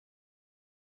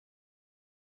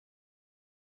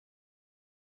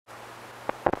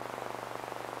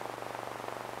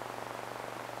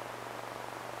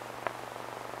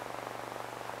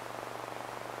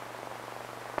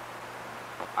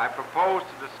I propose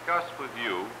to discuss with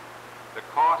you the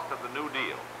cost of the New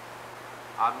Deal.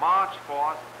 On March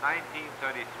 4th,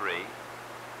 1933,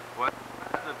 when the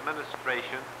present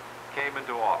administration came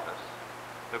into office,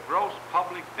 the gross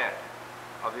public debt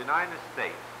of the United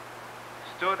States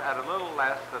stood at a little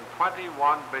less than $21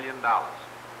 billion.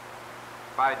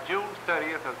 By June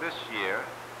 30th of this year,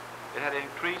 it had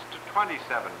increased to $27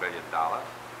 billion,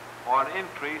 or an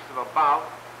increase of about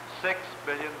 $6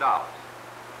 billion.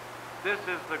 This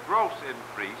is the gross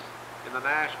increase in the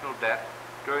national debt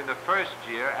during the first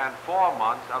year and 4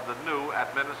 months of the new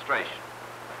administration.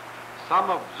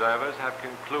 Some observers have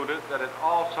concluded that it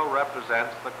also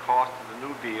represents the cost of the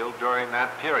New Deal during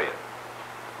that period.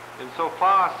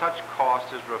 Insofar as such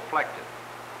cost is reflected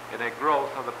in a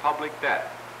growth of the public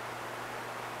debt,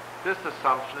 this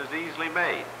assumption is easily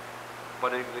made,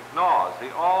 but it ignores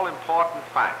the all-important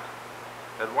fact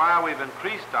that while we've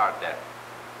increased our debt,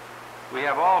 we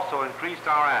have also increased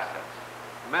our assets,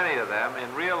 many of them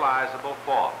in realizable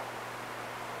form.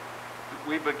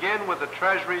 We begin with the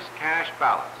Treasury's cash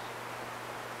balance.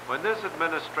 When this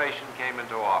administration came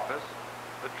into office,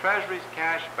 the Treasury's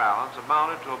cash balance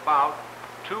amounted to about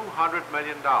 $200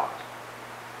 million.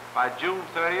 By June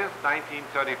 30th,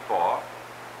 1934,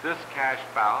 this cash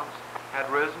balance had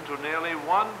risen to nearly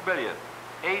 $1.8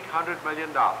 billion,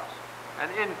 an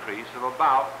increase of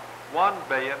about $1.6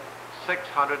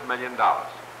 billion.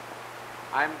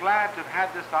 I am glad to have had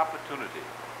this opportunity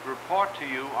to report to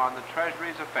you on the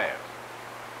Treasury's affairs.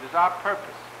 It is our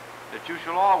purpose that you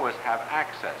shall always have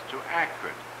access to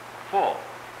accurate, full,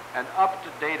 and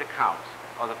up-to-date accounts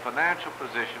of the financial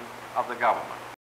position of the government.